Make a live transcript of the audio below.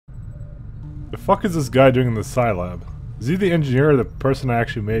The fuck is this guy doing in the Psi lab? Is he the engineer or the person I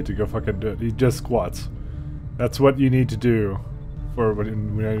actually made to go fucking do it? He just squats. That's what you need to do for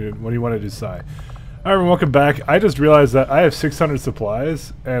when you want to do Psi. Alright, everyone, welcome back. I just realized that I have 600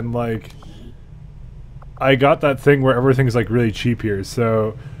 supplies, and like, I got that thing where everything's like really cheap here.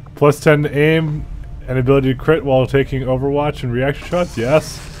 So, plus 10 to aim, and ability to crit while taking Overwatch and reaction shots,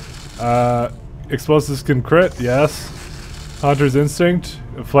 yes. Explosives can crit, yes. Hunter's Instinct,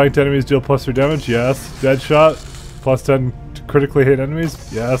 flanked enemies deal plus 3 damage, yes. Dead Shot, plus 10 to critically hit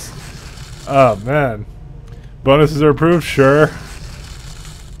enemies, yes. Oh man. Bonuses are approved, sure.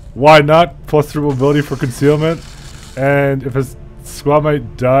 Why not? Plus 3 mobility for concealment. And if a squad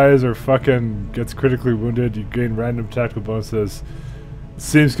mate dies or fucking gets critically wounded, you gain random tactical bonuses.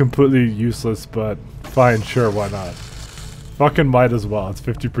 Seems completely useless, but fine, sure, why not? Fucking might as well. It's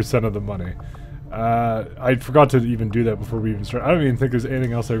 50% of the money. I forgot to even do that before we even start. I don't even think there's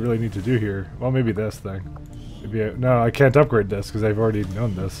anything else I really need to do here. Well, maybe this thing. Maybe no, I can't upgrade this because I've already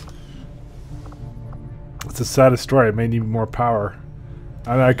known this. It's a saddest story. I may need more power.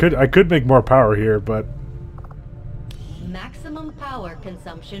 I mean, I could make more power here, but maximum power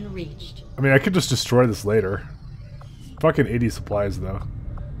consumption reached. I mean, I could just destroy this later. Fucking 80 supplies though.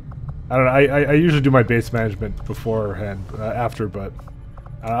 I don't know. I usually do my base management beforehand, after, but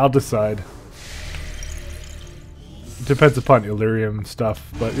I'll decide. Depends upon Illyrium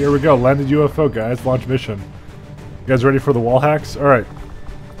stuff, but here we go. Landed UFO, guys. Launch mission. You guys ready for the wall hacks? Alright.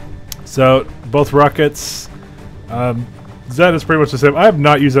 So, both rockets. Zed is pretty much the same. I have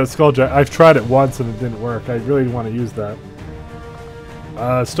not used that Skulljack. I've tried it once and it didn't work. I really want to use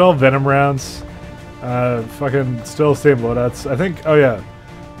that. Still Venom rounds. Fucking still same loadouts. I think, oh yeah.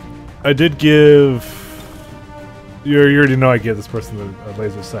 I did give... You already know I gave this person a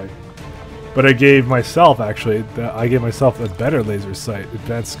laser sight. But I gave myself, actually, I gave myself a better laser sight,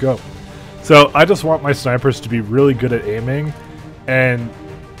 advanced scope. So I just want my snipers to be really good at aiming, and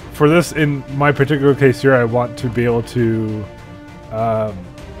for this, in my particular case here, I want to be able to,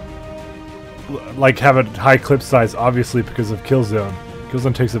 like, have a high clip size, obviously because of Killzone.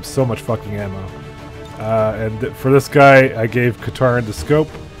 Killzone takes up so much fucking ammo. And for this guy, I gave Katar the scope,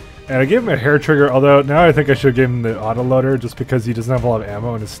 and I gave him a hair trigger, although now I think I should have given him the autoloader just because he doesn't have a lot of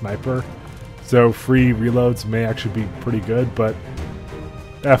ammo in his sniper. So free reloads may actually be pretty good, but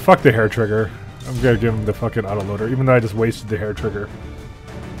fuck the hair trigger. I'm gonna give him the fucking autoloader, even though I just wasted the hair trigger.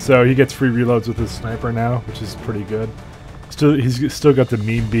 So he gets free reloads with his sniper now, which is pretty good. He's still got the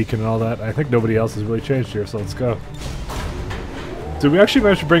meme beacon and all that. I think nobody else has really changed here, so let's go. So we actually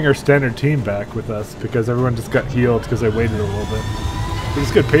managed to bring our standard team back with us because everyone just got healed because I waited a little bit. But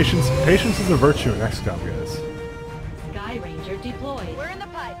it's good. Patience is a virtue in XCOM, guys. Sky Ranger deployed. We're in the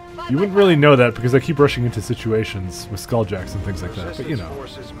pipe. You wouldn't really know that because I keep rushing into situations with Skulljacks and things like that, but you know.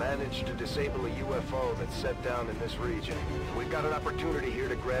 Forces managed to disable a UFO that's set down in this region. We've got an opportunity here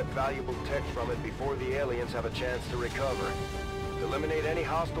to grab valuable tech from it before the aliens have a chance to recover. Eliminate any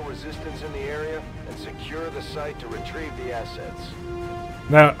hostile resistance in the area and secure the site to retrieve the assets.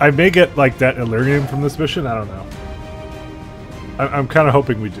 Now, I may get like that Illyrium from this mission, I don't know. I'm kind of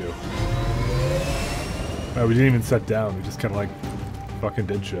hoping we do. We didn't even set down, we just kind of like fucking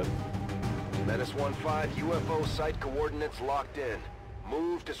did shit. Menace 1-5, UFO site coordinates locked in.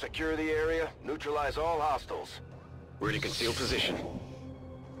 Move to secure the area, neutralize all hostiles. We're in a concealed position.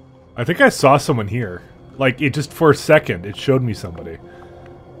 I think I saw someone here. Like, it just for a second, it showed me somebody.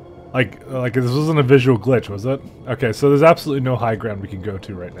 Like this wasn't a visual glitch, was it? Okay, so there's absolutely no high ground we can go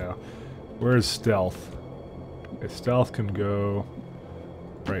to right now. Where is stealth? Okay, stealth can go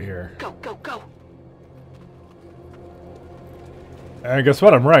right here. Go, go, go. And guess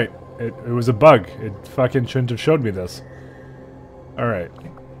what? I'm right. It was a bug. It fucking shouldn't have showed me this. Alright.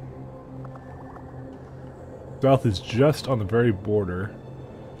 Stealth is just on the very border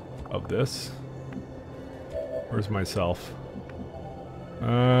of this. Where's myself?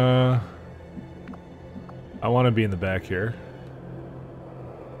 I want to be in the back here.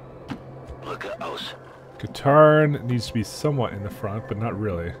 Look at us. Katarn needs to be somewhat in the front, but not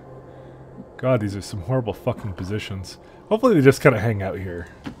really. God, these are some horrible fucking positions. Hopefully they just kind of hang out here.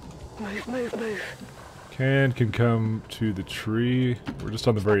 Move, move, move. Can come to the tree. We're just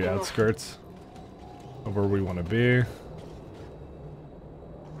on the very outskirts of where we want to be.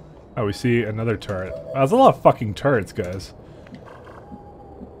 Oh, we see another turret. Wow, there's a lot of fucking turrets, guys.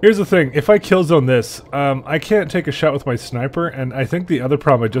 Here's the thing. If I killzone this, I can't take a shot with my sniper, and I think the other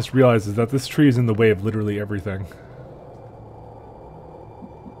problem I just realized is that this tree is in the way of literally everything.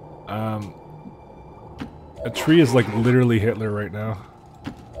 A tree is like literally Hitler right now.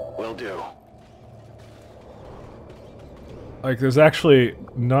 Will do. Like, there's actually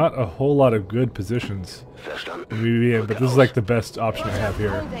not a whole lot of good positions in BB, but this is like the best option I have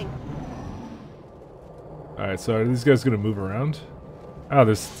here. Alright, so are these guys gonna move around? Oh,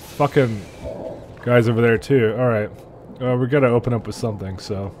 there's fucking guys over there too. Alright. We gotta open up with something,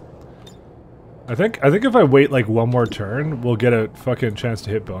 so. I think if I wait like one more turn, we'll get a fucking chance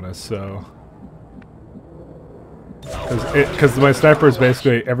to hit bonus, so. Because my sniper is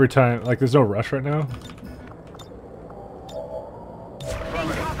basically every time, like there's no rush right now.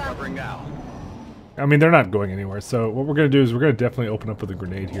 I mean, they're not going anywhere, so what we're going to do is we're going to definitely open up with a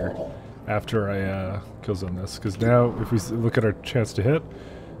grenade here after I killzone this, because now if we look at our chance to hit,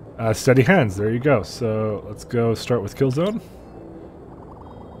 steady hands, there you go. So let's go start with killzone.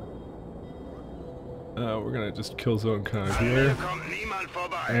 We're going to just killzone kind of here.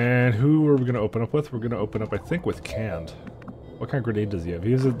 And who are we going to open up with? We're going to open up, I think, with canned. What kind of grenade does he have?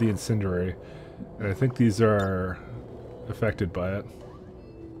 He has the incendiary, and I think these are affected by it.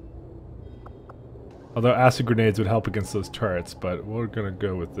 Although acid grenades would help against those turrets, but we're gonna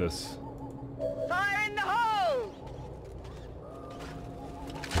go with this. Fire in the hole!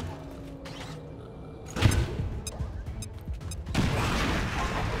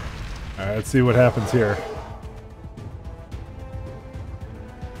 Alright, let's see what happens here.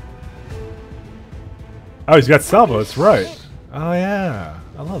 Oh, he's got salvo, that's right. Oh yeah,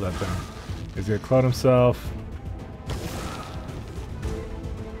 I love that thing. He's gonna clone himself.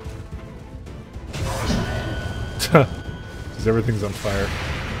 Because everything's on fire.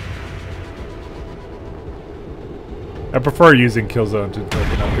 I prefer using killzone to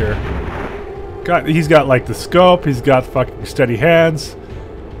open up here. He's got like the scope, he's got fucking steady hands,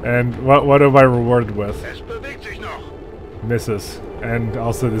 and what am I rewarded with? Misses. And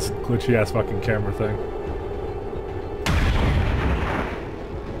also this glitchy ass fucking camera thing.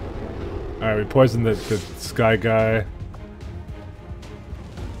 Alright, we poisoned the sky guy.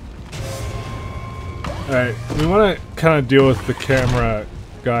 Alright, we want to kind of deal with the camera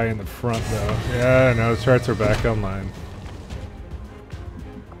guy in the front though. Yeah, no, the turrets are back online.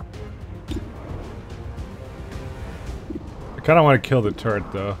 I kind of want to kill the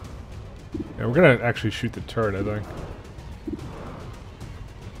turret though. Yeah, we're going to actually shoot the turret, I think.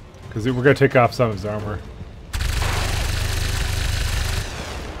 Because we're going to take off some of his armor.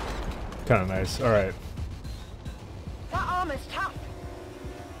 Kind of nice. Alright. That armor's tough.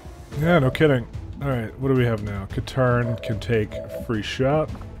 Yeah, no kidding. Alright, what do we have now? Katarn can take a free shot.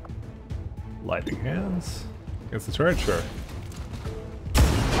 Lightning hands. Against the turret, sure.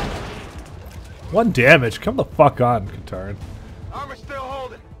 1 damage. Come the fuck on, Katarn. Armor still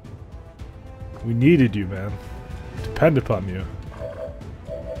holding. We needed you, man. Depend upon you.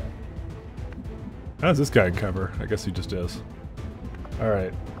 How's this guy in cover? I guess he just is.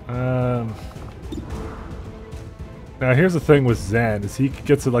 Alright. Now here's the thing with Zen, is he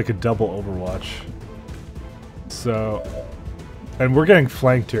gets like a double Overwatch. So, and we're getting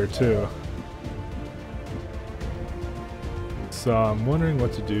flanked here too. So I'm wondering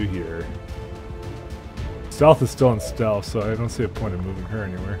what to do here. Stealth is still in stealth, so I don't see a point in moving her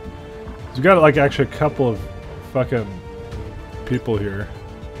anywhere. We got like actually a couple of fucking people here.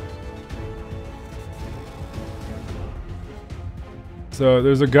 So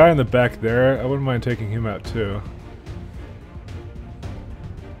there's a guy in the back there. I wouldn't mind taking him out too.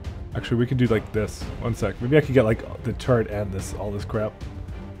 Actually, we can do like this. 1 sec. Maybe I could get like the turret and all this crap.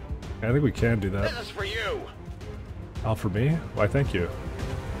 Yeah, I think we can do that. This is for you. All for me? Why, thank you.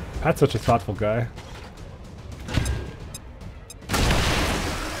 Pat's such a thoughtful guy.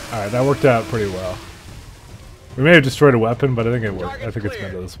 Alright, that worked out pretty well. We may have destroyed a weapon, but I think it worked. I think it's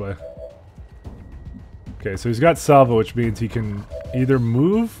better this way. Okay, so he's got salvo, which means he can either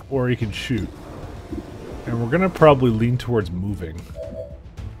move or he can shoot. And we're gonna probably lean towards moving.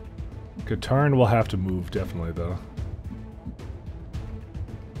 Katarn will have to move, definitely, though.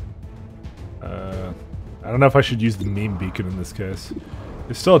 I don't know if I should use the meme beacon in this case.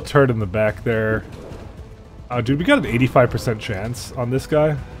 There's still a turret in the back there. Dude, we got an 85% chance on this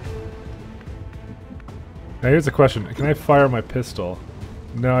guy. Now here's the question: can I fire my pistol?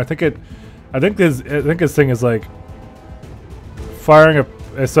 No, I think this thing is like firing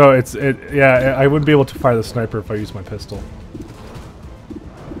a. So yeah, I wouldn't be able to fire the sniper if I use my pistol.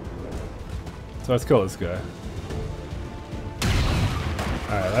 So let's kill this guy.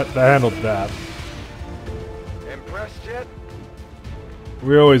 Alright, that handled that. Impressed yet?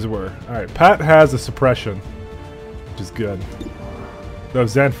 We always were. Alright, Pat has a suppression, which is good. Though if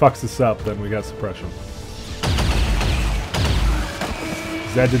Zen fucks this up, then we got suppression.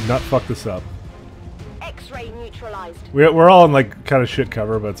 Zen did not fuck this up. X-ray neutralized. We're all in like kind of shit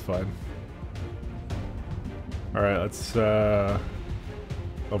cover, but it's fine. Alright, let's Overwatch.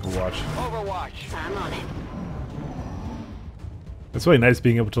 Overwatch. I'm on it. It's really nice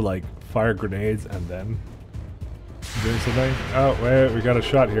being able to like fire grenades and then doing something. Oh wait, we got a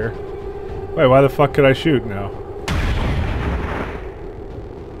shot here. Wait, why the fuck could I shoot now?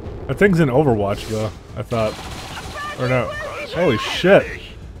 That thing's in Overwatch though, I thought. Or no. Holy shit.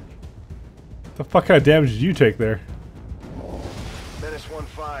 The fuck kind of damage did you take there? Menace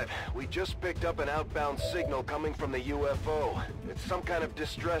 1-5, we just picked up an outbound signal coming from the UFO. It's some kind of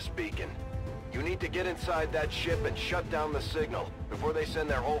distress beacon. You need to get inside that ship and shut down the signal before they send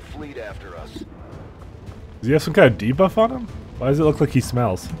their whole fleet after us. Does he have some kind of debuff on him? Why does it look like he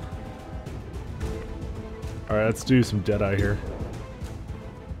smells? Alright, let's do some Deadeye here.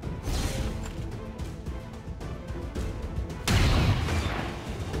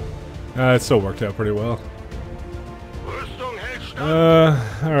 It still worked out pretty well.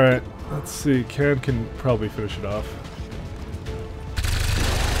 Alright. Let's see. Can probably finish it off.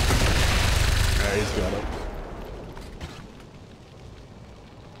 Yeah, he's got it.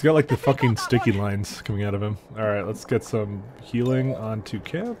 He's got like the fucking sticky lines coming out of him. Alright, let's get some healing onto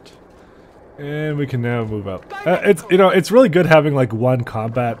Kent. And we can now move up. It's, you know, it's really good having like one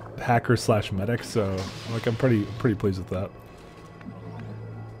combat hacker slash medic, so like I'm pretty pleased with that.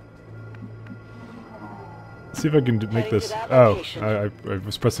 See if I can make this. Oh, I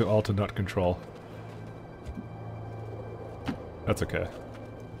was pressing Alt and not Control. That's okay.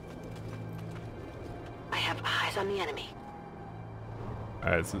 I have eyes on the enemy.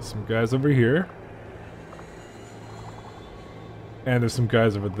 Alright, so there's some guys over here. And there's some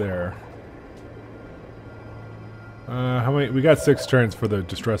guys over there. How many? We got 6 turns for the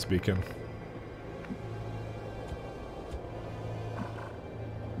distress beacon.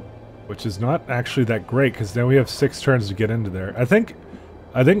 Which is not actually that great, because then we have 6 turns to get into there. I think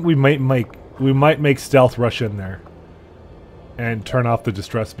we might make stealth rush in there and turn off the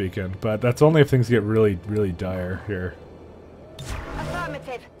distress beacon, but that's only if things get really dire here.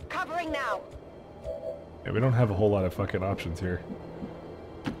 Affirmative. Covering now. Yeah, we don't have a whole lot of fucking options here.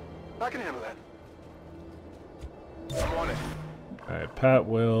 I can handle that. I'm on it. Alright, Pat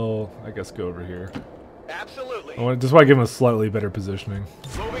will, I guess, go over here. Absolutely. Just want to give him a slightly better positioning.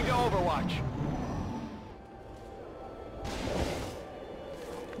 Moving to Overwatch.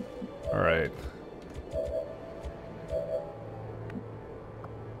 Alright.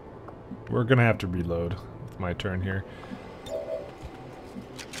 We're gonna have to reload with my turn here.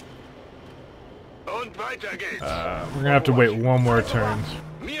 Und weiter geht's. We're gonna have to wait one more turn.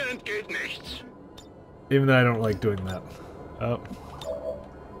 Mir entgeht nichts. Even though I don't like doing that. Oh.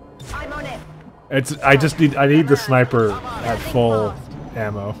 I'm on it. I need the sniper at full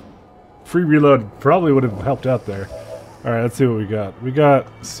ammo. Free reload probably would have helped out there. Alright, let's see what we got. We got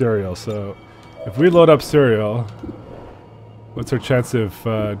Serial, so if we load up Serial, what's our chance of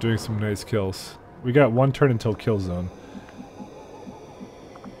doing some nice kills? We got 1 turn until kill zone.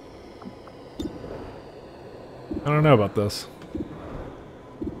 I don't know about this.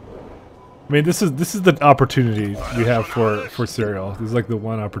 I mean, this is the opportunity we have for Serial. This is like the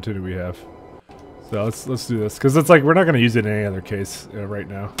one opportunity we have. So let's do this, because it's like we're not gonna use it in any other case right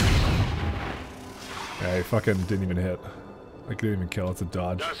now. Yeah, he fucking didn't even hit. Like didn't even kill. It's a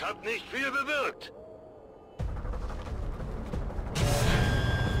dodge. Das hat nicht viel bewirkt.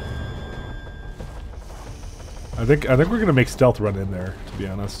 I think we're gonna make stealth run in there, to be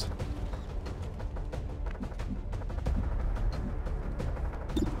honest.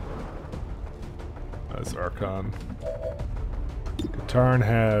 That's Archon. Katarn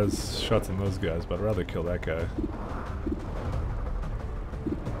has shots on those guys, but I'd rather kill that guy.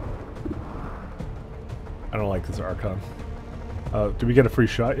 I don't like this Archon. Did we get a free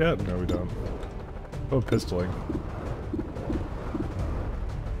shot yet? No, we don't. Oh, pistoling.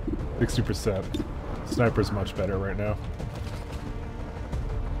 60%. Sniper's much better right now.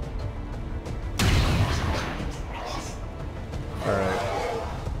 Alright.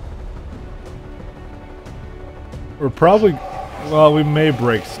 We're probably... Well, we may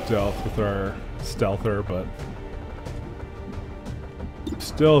break stealth with our stealther, but... I'm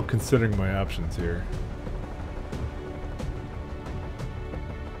still considering my options here.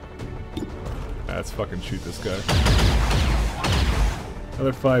 Let's fucking shoot this guy.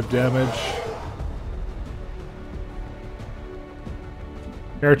 Another 5 damage.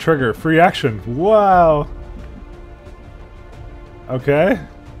 Air trigger, free action. Wow. Okay.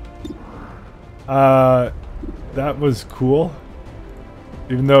 That was cool.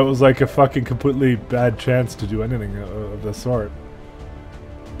 Even though it was like a fucking completely bad chance to do anything of the sort.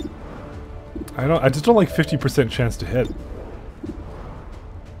 I just don't like 50% chance to hit.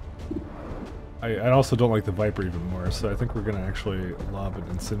 I also don't like the Viper even more, so I think we're gonna actually lob an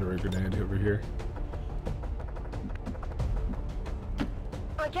incinerator grenade over here.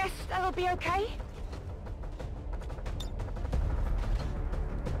 I guess that'll be okay.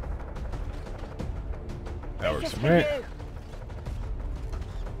 That works Just for me. you.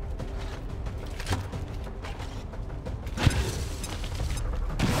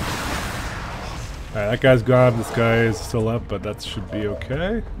 Alright, that guy's gone. This guy is still up, but that should be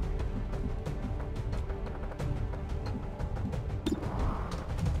okay.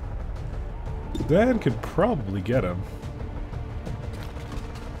 Dan could probably get him.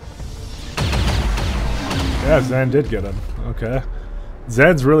 Yeah, Zan did get him. Okay.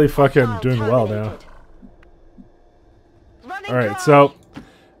 Zan's really fucking doing well now. Alright, so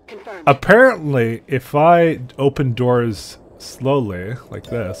Confirmed. apparently if I open doors slowly, like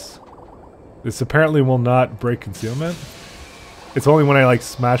this apparently will not break concealment. It's only when I like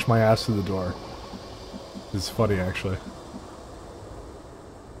smash my ass through the door. This is funny actually.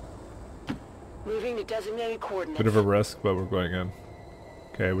 Moving to designated coordinates. Bit of a risk, but we're going in.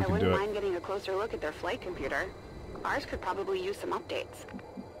 Okay, we I can wouldn't do mind it. getting a closer look at their flight computer. Ours could probably use some updates.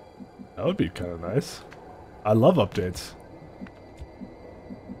 That would be kind of nice. I love updates.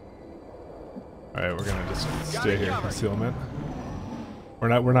 Alright, we're gonna just stay here in concealment. We're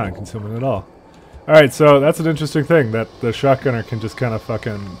not in concealment at all. Alright, so that's an interesting thing, that the shotgunner can just kind of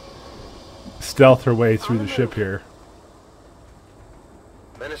fucking stealth her way through the ship here.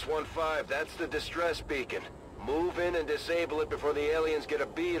 Menace 1-5, that's the distress beacon. Move in and disable it before the aliens get a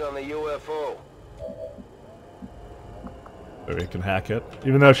bead on the UFO. So we can hack it.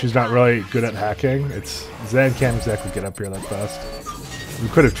 Even though she's not really good at hacking, Zan can't exactly get up here that fast. We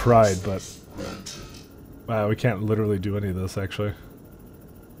could have tried, but wow, we can't literally do any of this actually.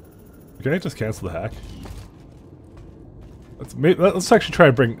 Can I just cancel the hack? Let's actually try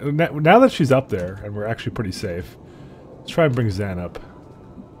and bring... Now that she's up there, and we're actually pretty safe, let's try and bring Zan up.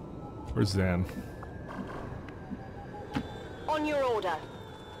 Where's Zan? On your order.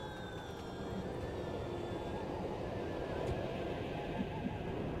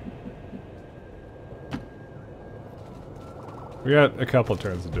 We got a couple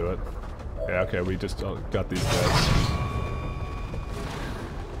turns to do it. Yeah, okay, we just got these guys.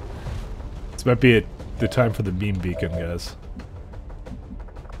 This might be the time for the beam beacon, guys.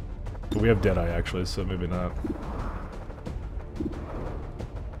 But we have Deadeye, actually, so maybe not.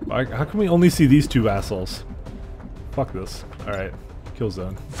 How can we only see these two assholes? Fuck this. Alright, kill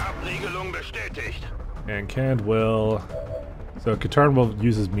zone. Abriegelung bestätigt. And Canned will... So Katarn will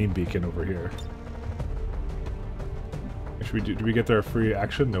use his beam beacon over here. Actually, do we get their free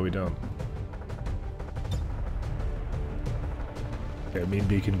action? No, we don't. Okay, beam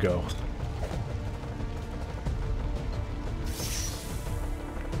beacon, go.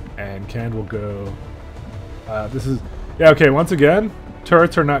 And Canned will go... this is... Yeah, okay, once again,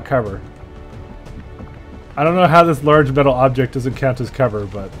 turrets are not cover. I don't know how this large metal object doesn't count as cover,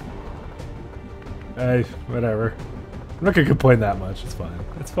 but... Hey, whatever. I'm not gonna complain that much, it's fine.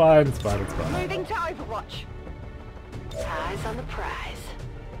 It's fine, it's fine, it's fine. Moving to Overwatch. Eyes on the prize.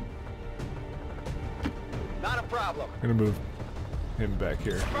 Not a problem. I'm gonna move him back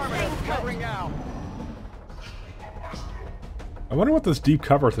here. Covering now. I wonder what this deep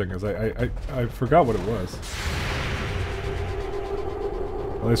cover thing is. I forgot what it was.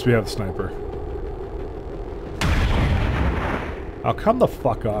 At least we have the sniper. Oh, come the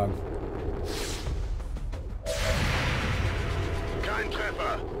fuck on. Kein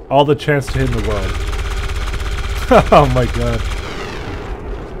Treffer. All the chance to hit in the world. Oh my god.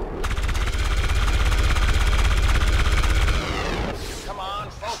 Come on,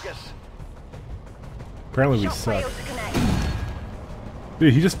 focus. Apparently we Shot suck. failed to connect.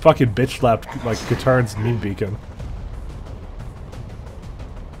 Dude, he just fucking bitch slapped like Katarn's beam beacon.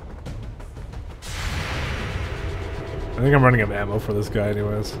 I think I'm running out of ammo for this guy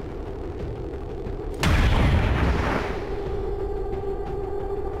anyways.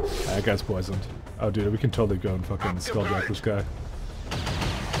 That guy's poisoned. Oh dude, we can totally go and fucking skulljack this guy.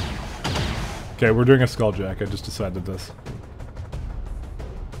 Okay, we're doing a skulljack. I just decided this.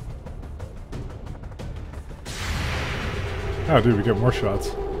 Oh dude, we get more shots.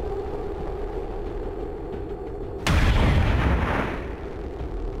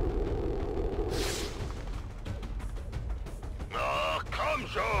 Komm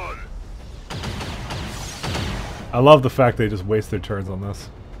schon. I love the fact they just waste their turns on this.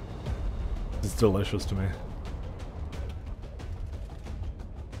 It's delicious to me.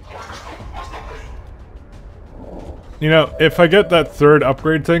 You know, if I get that third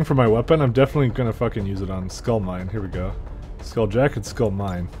upgrade thing for my weapon, I'm definitely gonna fucking use it on Skull Mine. Here we go. Skulljack and Skull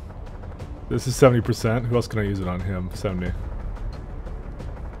Mine. This is 70%. Who else can I use it on him? 70.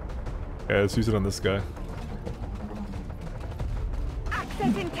 Yeah, let's use it on this guy.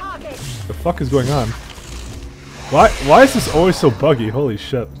 Accessing target. The fuck is going on? Why is this always so buggy? Holy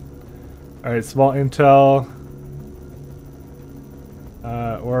shit. Alright, small intel.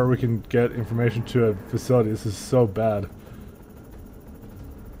 Or we can get information to a facility. This is so bad.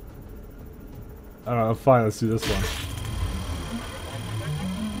 I don't know, fine, let's do this one.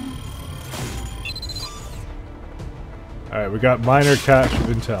 Alright, we got minor cache of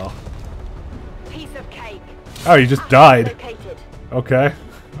intel. Piece of cake. Oh, you just died. Located. Okay,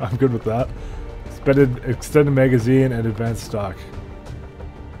 I'm good with that. Expended extended magazine and advanced stock.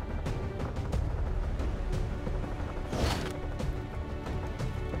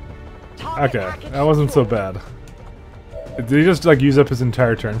 Okay, that wasn't so bad. Did he just like use up his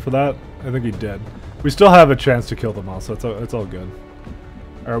entire turn for that? I think he did. We still have a chance to kill them all, so it's all good.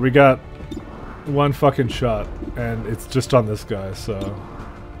 Alright, we got one fucking shot, and it's just on this guy, so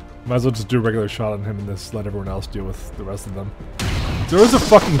might as well just do a regular shot on him and just let everyone else deal with the rest of them. There is a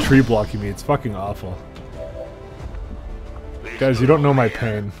fucking tree blocking me, it's fucking awful. Guys, you don't know my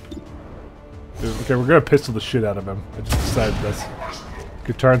pain. Dude, okay, we're gonna pistol the shit out of him. I just decided this.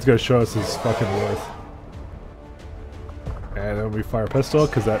 Katarn's gonna show us his fucking worth. And then we fire pistol,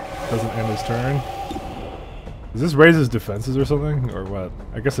 because that doesn't end his turn. Does this raise his defenses or something? Or what?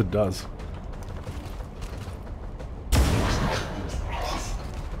 I guess it does.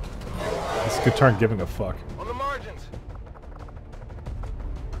 This Katarn giving a fuck. On the margins.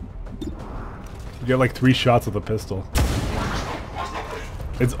 You get like 3 shots with a pistol.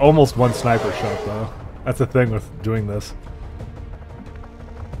 It's almost one sniper shot though. That's the thing with doing this.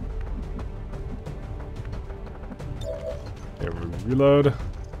 Okay, we reload.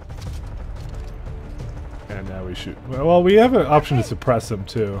 And now we shoot. Well, we have an option to suppress him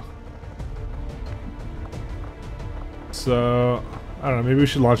too. So, I don't know, maybe we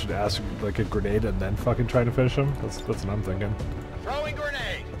should launch an acid, like a grenade and then fucking try to finish him? That's what I'm thinking. Throwing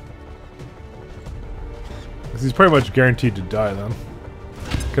grenade. Because he's pretty much guaranteed to die then.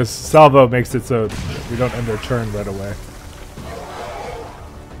 Because salvo makes it so we don't end our turn right away.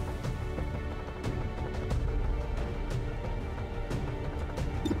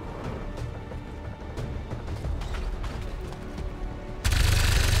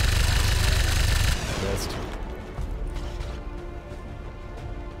 Missed.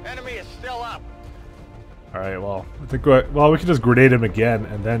 Enemy is still up. Alright, well, I think we can just grenade him again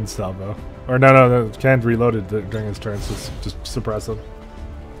and then salvo. Or no, can't reload it during his turn, so just suppress him.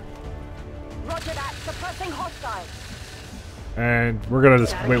 Roger that. Suppressing hostile. And we're gonna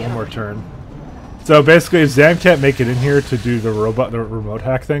just wait one more turn. So basically, if Zam can't make it in here to do the remote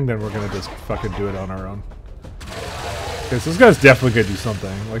hack thing, then we're gonna just fucking do it on our own. Okay, so this guy's definitely gonna do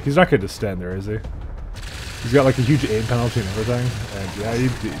something. Like, he's not gonna just stand there, is he? He's got like a huge aim penalty and everything. And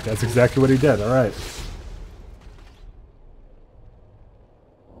yeah, that's exactly what he did. Alright.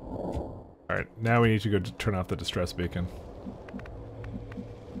 Alright, now we need to go turn off the distress beacon.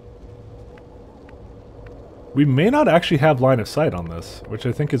 We may not actually have line of sight on this, which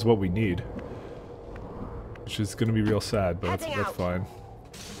I think is what we need. Which is going to be real sad, but that's fine.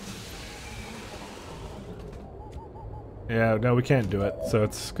 Yeah, no, we can't do it, so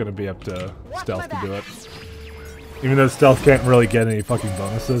it's going to be up to Stealth to do it. Even though Stealth can't really get any fucking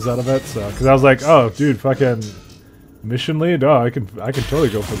bonuses out of it, so... Because I was like, oh, dude, fucking... Mission lead? Oh, I can totally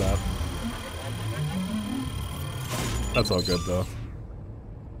go for that. That's all good, though.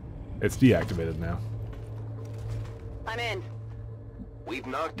 It's deactivated now. I'm in. We've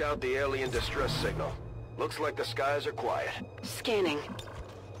knocked out the alien distress signal. Looks like the skies are quiet. Scanning.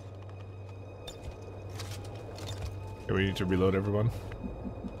 Okay, we need to reload everyone.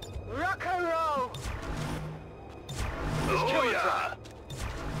 Rock and roll. Oh yeah!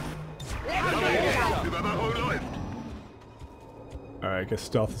 Alright, I guess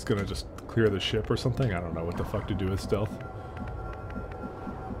Stealth is gonna just clear the ship or something. I don't know what the fuck to do with Stealth.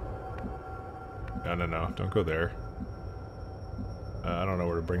 No, don't go there. I don't know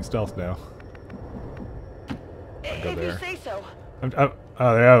where to bring Stealth now. I'll go there. If you say so. Oh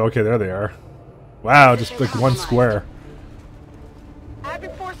yeah, okay, there they are. Wow, just like one square.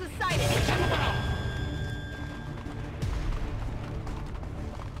 Active forces sighted.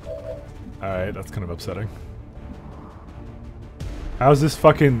 Alright, that's kind of upsetting. How's this?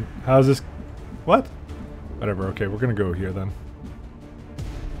 What? Whatever, okay, we're gonna go here then.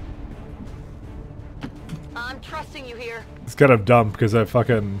 I'm trusting you here. It's kind of dumb because I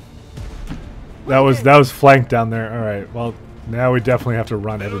fucking... That was flanked down there. Alright, well, now we definitely have to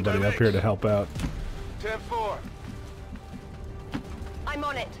run everybody up here to help out. 10-4. I'm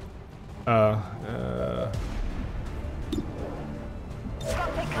on it.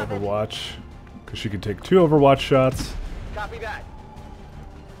 Overwatch. Because she can take 2 Overwatch shots. Copy that.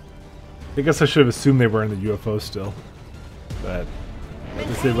 I guess I should have assumed they were in the UFO still. But what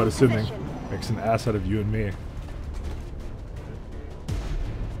they say about assuming makes an ass out of you and me.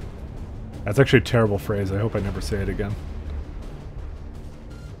 That's actually a terrible phrase. I hope I never say it again.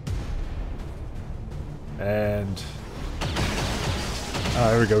 And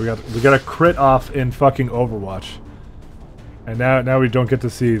there we go. We got a crit off in fucking Overwatch. And now we don't get to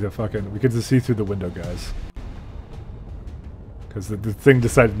see the fucking... We get to see through the window, guys. Because the thing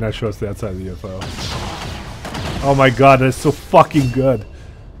decided not to show us the outside of the UFO. Oh my god, that's so fucking good.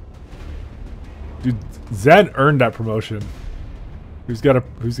 Dude, Zen earned that promotion.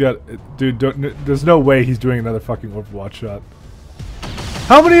 Dude, there's no way he's doing another fucking Overwatch shot.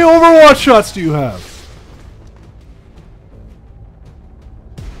 How many Overwatch shots do you have?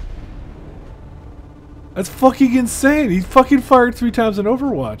 That's fucking insane. He fucking fired 3 times in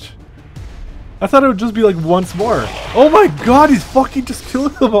Overwatch. I thought it would just be like once more. Oh my god, he's fucking just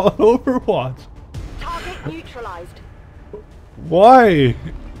killing them all on Overwatch. Target neutralized. Why?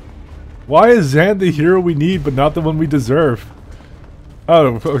 Why is Zan the hero we need but not the one we deserve?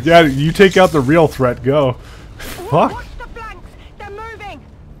 Oh, yeah, you take out the real threat, go. Fuck. Watch the flanks. They're moving.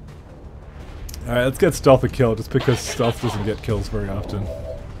 Alright, let's get stealth a kill, just because stealth doesn't get kills very often.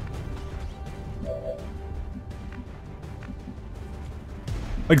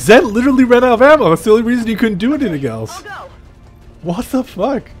 Like, Zed literally ran out of ammo. That's the only reason he couldn't do anything else. What the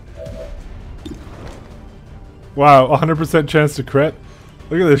fuck? Wow, 100% chance to crit?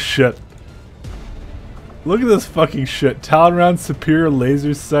 Look at this shit. Look at this fucking shit. Talon round, superior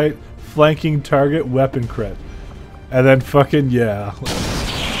laser sight, flanking target, weapon crit. And then fucking, yeah.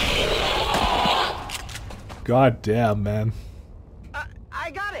 God damn, man.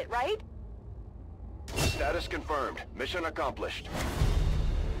 I got it, right? Status confirmed. Mission accomplished.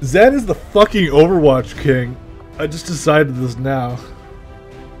 Zed is the fucking Overwatch king. I just decided this now.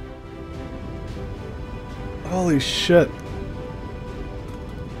 Holy shit.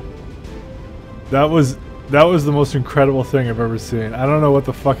 That was the most incredible thing I've ever seen. I don't know what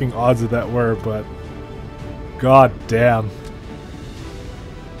the fucking odds of that were, but god damn.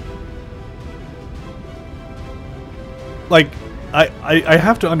 Like, I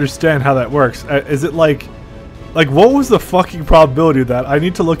have to understand how that works. Is it like what was the fucking probability of that? I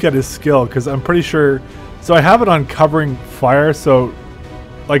need to look at his skill, because I'm pretty sure... So I have it on covering fire, so...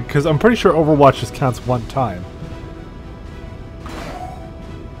 Like, because I'm pretty sure Overwatch just counts 1 time.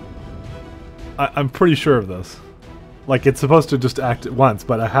 I'm pretty sure of this. Like, it's supposed to just act at once,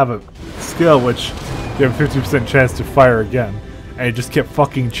 but I have a skill which you have a 50% chance to fire again. And it just kept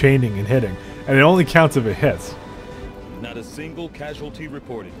fucking chaining and hitting. And it only counts if it hits. Not a single casualty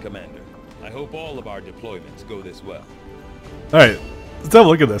reported, Commander. I hope all of our deployments go this well. Alright, let's have a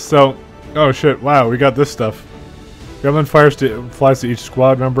look at this. So, oh shit, wow, we got this stuff. Gremlin flies to each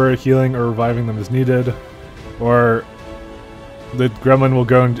squad member, healing or reviving them as needed. Or the Gremlin will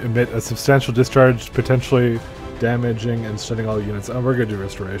go and emit a substantial discharge, potentially damaging and stunning all units. Oh, we're gonna do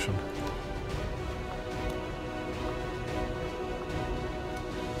restoration.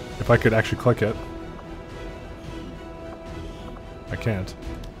 If I could actually click it. I can't.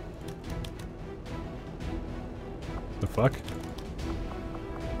 The fuck?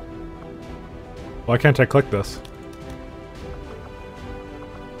 Why can't I click this?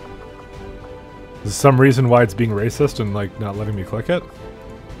 Is there some reason why it's being racist and like not letting me click it?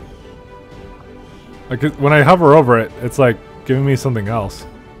 Like when I hover over it, it's like giving me something else.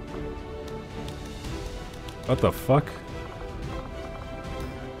 What the fuck?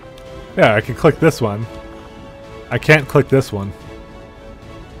 Yeah, I can click this one. I can't click this one.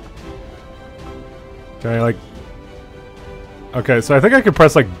 Can I like... Okay, so I think I could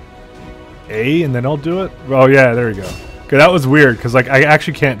press like A and then I'll do it. Oh yeah, there we go. Okay, that was weird because like I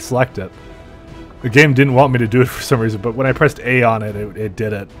actually can't select it. The game didn't want me to do it for some reason, but when I pressed A on it, it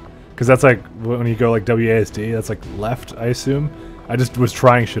did it. Because that's like when you go like WASD, that's like left, I assume. I just was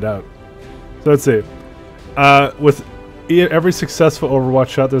trying shit out. So let's see. With every successful Overwatch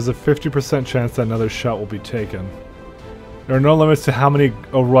shot, there's a 50% chance that another shot will be taken. There are no limits to how many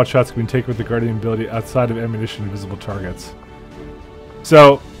Overwatch shots can be taken with the Guardian ability outside of ammunition and visible targets.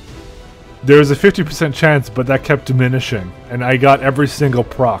 So, there was a 50% chance, but that kept diminishing, and I got every single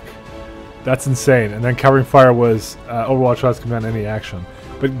proc. That's insane. And then covering fire was Overwatch shots command any action.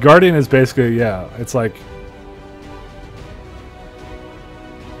 But Guardian is basically, yeah, it's like...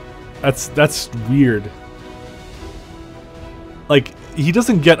 That's weird. Like, he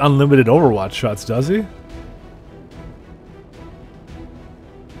doesn't get unlimited Overwatch shots, does he?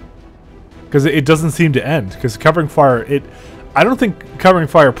 Because it doesn't seem to end. Because covering fire, I don't think covering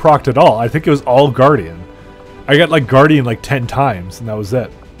fire procced at all. I think it was all Guardian. I got like Guardian like 10 times, and that was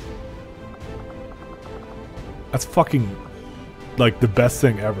it. That's fucking like the best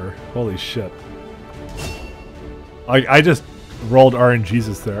thing ever. Holy shit. Like, I just rolled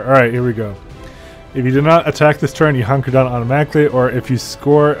RNGesus there. Alright, here we go. If you do not attack this turn, you hunker down automatically, or if you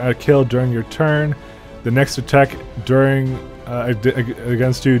score a kill during your turn, the next attack during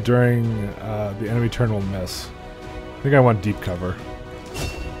against you during the enemy turn will miss. I think I want deep cover.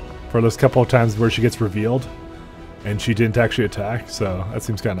 For those couple of times where she gets revealed, and she didn't actually attack, so that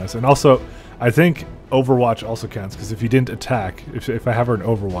seems kind of nice. And also, I think Overwatch also counts, because if you didn't attack, if I have her in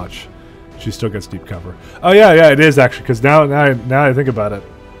Overwatch, she still gets deep cover. Oh yeah, it is actually, because now I think about it.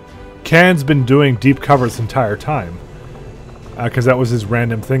 Can's been doing deep cover this entire time. Because that was his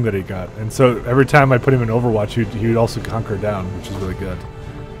random thing that he got. And so every time I put him in Overwatch, he would also hunker down, which is really good.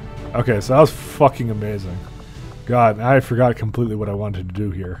 Okay, so that was fucking amazing. God, I forgot completely what I wanted to do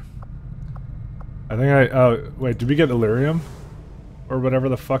here. I think wait, did we get Illyrium? Or whatever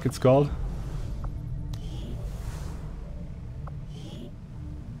the fuck it's called?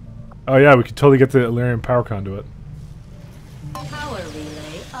 Oh yeah, we could totally get the Illyrium power conduit. Power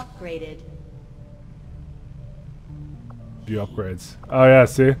relay upgraded. Few upgrades. Oh yeah,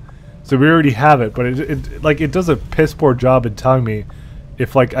 see? So we already have it, but it does a piss poor job in telling me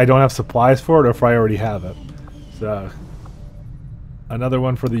if like I don't have supplies for it or if I already have it. So another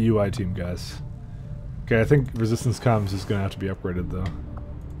one for the UI team, guys. Okay, I think Resistance Comms is gonna have to be upgraded though.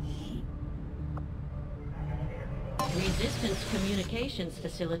 Resistance communications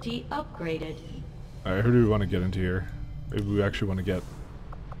facility upgraded. Alright, who do we want to get into here? Maybe we actually want to get...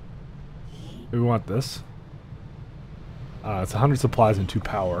 Maybe we want this? It's 100 supplies and 2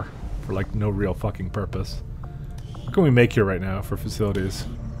 power. For like no real fucking purpose. What can we make here right now for facilities?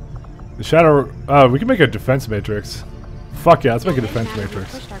 The Shadow... we can make a defense matrix. Fuck yeah, let's make a defense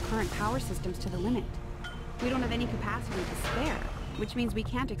matrix. We pushed our current power systems to the limit. We don't have any capacity to spare, which means we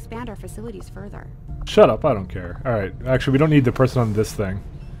can't expand our facilities further. Shut up, I don't care. Alright, actually we don't need the person on this thing.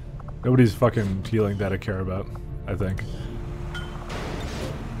 Nobody's fucking healing that I care about, I think.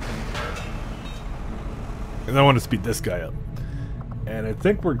 And I want to speed this guy up. And I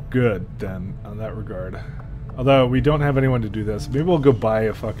think we're good then, on that regard. Although we don't have anyone to do this. Maybe we'll go buy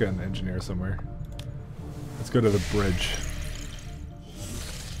a fucking engineer somewhere. Let's go to the bridge.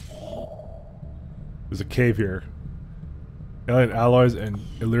 There's a cave here. Alien alloys and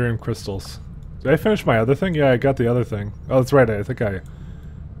Illyrium crystals. Did I finish my other thing? Yeah, I got the other thing. Oh, that's right. I think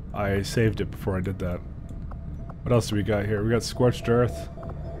I saved it before I did that. What else do we got here? We got Scorched Earth.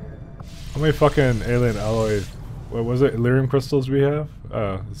 How many fucking alien alloy... What was it? Illyrium crystals we have?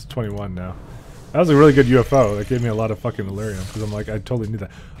 Oh, it's 21 now. That was a really good UFO. That gave me a lot of fucking Illyrium. Because I'm like, I totally need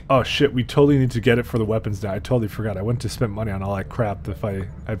that. Oh shit, we totally need to get it for the weapons now. I totally forgot. I went to spend money on all that crap if I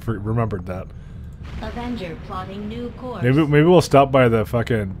had remembered that. Avenger plotting new course. Maybe we'll stop by the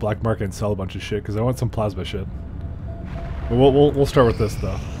fucking black market and sell a bunch of shit because I want some plasma shit. But we'll start with this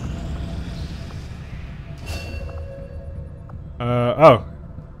though. Oh,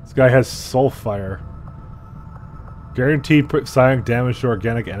 this guy has Soulfire. Guaranteed psionic damage to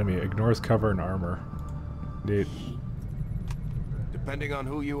organic enemy. Ignores cover and armor. Neat. Depending on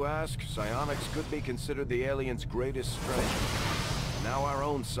who you ask, psionics could be considered the aliens' greatest strength. Now our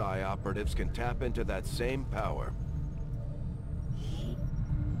own psi operatives can tap into that same power.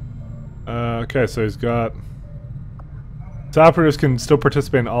 Okay, so he's got... Psi operatives can still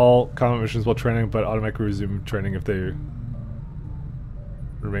participate in all combat missions while training, but automatically resume training if they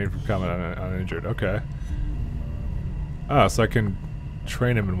remain from combat uninjured. Okay. Ah, so I can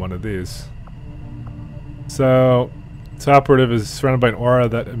train him in one of these. So, Psi operative is surrounded by an aura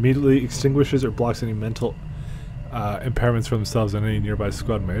that immediately extinguishes or blocks any mental impairments for themselves and any nearby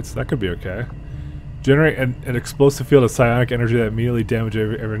squad mates. That could be okay. Generate an explosive field of psionic energy that immediately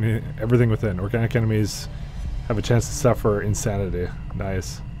damages everything within. Organic enemies have a chance to suffer insanity.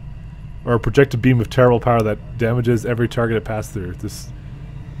 Nice. Or project a beam of terrible power that damages every target it passes through. This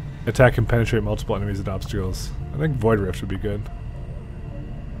attack can penetrate multiple enemies and obstacles. I think Void Rift would be good.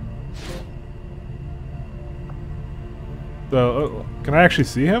 So, can I actually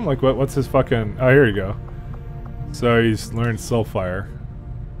see him? Like, what's his fucking... Oh, here you go. So he's learned Soulfire.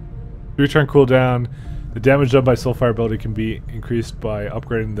 3-turn cooldown. The damage done by Soulfire ability can be increased by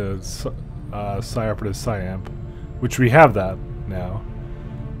upgrading the Psi Operative Psi Amp, which we have that now.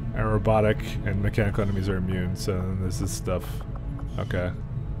 And robotic and mechanical enemies are immune, so then there's this stuff. Okay.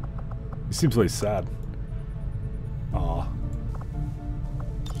 He seems really sad. Aw.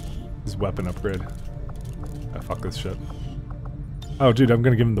 His weapon upgrade. Ah, fuck this shit. Oh, dude, I'm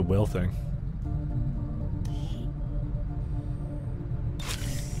gonna give him the will thing.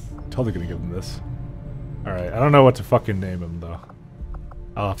 Totally gonna give him this. Alright, I don't know what to fucking name him, though.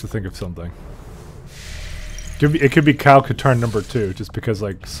 I'll have to think of something. It could be Kyle Katarn number 2, just because,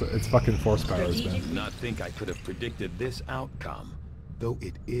 like, it's fucking force powers, man. Did not think I could have predicted this outcome, though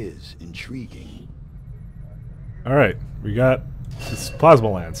it is intriguing. Alright, we got this plasma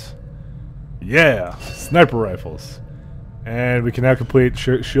lance. Yeah! Sniper rifles. And we can now complete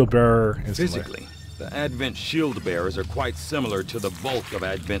shield bearer instantly. Physically, the Advent shield bearers are quite similar to the bulk of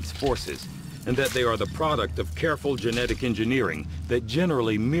Advent's forces, in that they are the product of careful genetic engineering that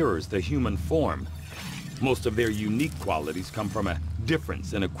generally mirrors the human form. Most of their unique qualities come from a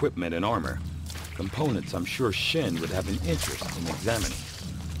difference in equipment and armor. Components I'm sure Shen would have an interest in examining.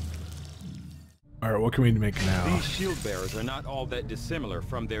 Alright, what can we make now? These shield bearers are not all that dissimilar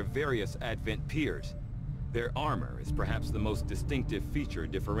from their various Advent peers. Their armor is perhaps the most distinctive feature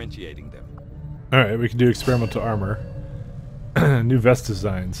differentiating them. Alright, we can do experimental armor. New vest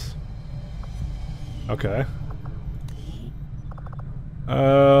designs. Okay.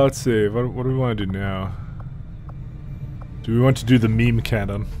 Let's see. What do we want to do now? Do we want to do the meme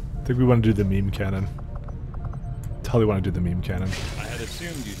cannon? I think we want to do the meme cannon. Totally want to do the meme cannon. I had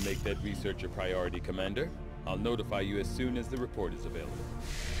assumed you'd make that research a priority, Commander. I'll notify you as soon as the report is available.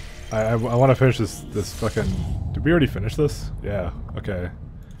 I want to finish this fucking... Did we already finish this? Yeah. Okay.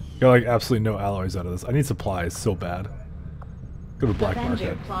 Got like absolutely no alloys out of this. I need supplies so bad. Go to the black Avenger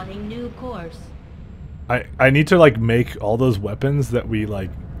market. plotting new course. I need to like make all those weapons that we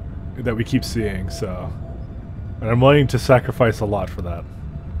keep seeing, so, and I'm willing to sacrifice a lot for that.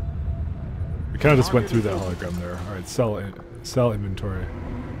 We kind of just went through that hologram there. All right, sell inventory.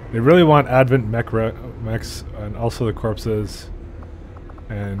 They really want Advent mechs and also the corpses,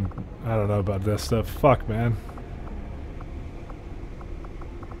 and I don't know about this stuff. Fuck, man.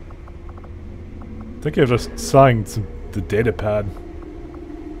 I think I'm just selling the data pad.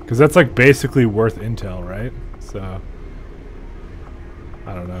 Because that's like basically worth intel, right? So,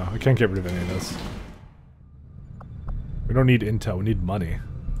 I don't know. I can't get rid of any of this. We don't need intel, we need money.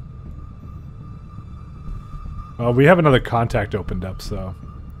 Well, we have another contact opened up, so...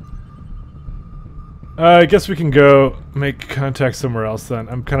 I guess we can go make contact somewhere else then.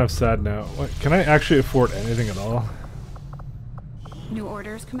 I'm kind of sad now. What, can I actually afford anything at all? New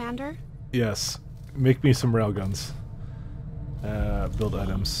orders, Commander? Yes. Make me some railguns. Build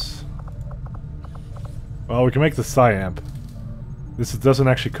items. Well, we can make the Psyamp. This doesn't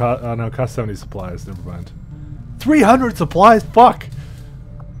actually cost... no, it costs 70 supplies. Never mind. 300 supplies? Fuck!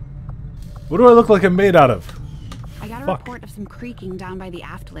 What do I look like I'm made out of? I got a report of some creaking down by the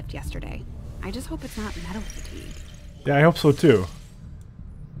aft lift yesterday. I just hope it's not metal fatigue. Yeah, I hope so too.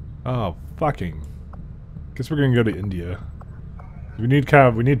 Oh, fucking. Guess we're gonna go to India. We need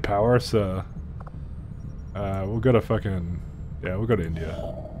power, so... we'll go to fucking... Yeah, we'll go to India.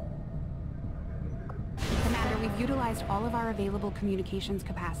 Commander, we've utilized all of our available communications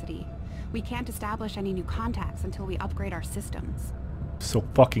capacity. We can't establish any new contacts until we upgrade our systems. So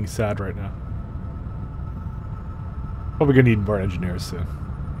fucking sad right now. Probably gonna need more engineers soon.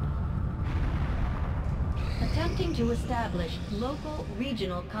 Attempting to establish local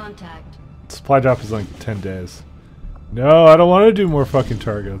regional contact. Supply drop is like 10 days. No, I don't want to do more fucking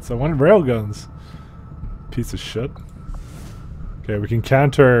targets. I want railguns. Piece of shit. Okay, we can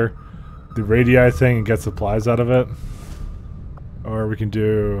counter the radii thing and get supplies out of it. Or we can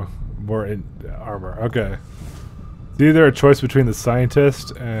do more armor. Okay. It's either a choice between the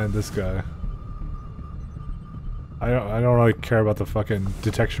scientist and this guy. I don't really care about the fucking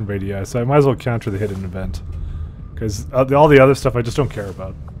detection radii, so I might as well counter the hidden event. Because all the other stuff I just don't care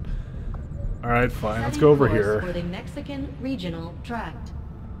about. Alright, fine. Let's go over here. For the Mexican regional tract.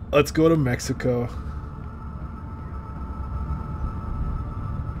 Let's go to Mexico.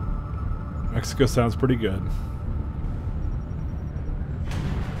 Mexico sounds pretty good.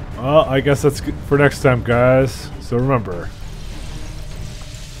 Well, I guess that's good for next time, guys. So remember,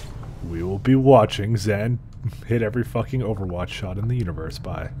 we will be watching Zen hit every fucking Overwatch shot in the universe.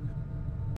 Bye.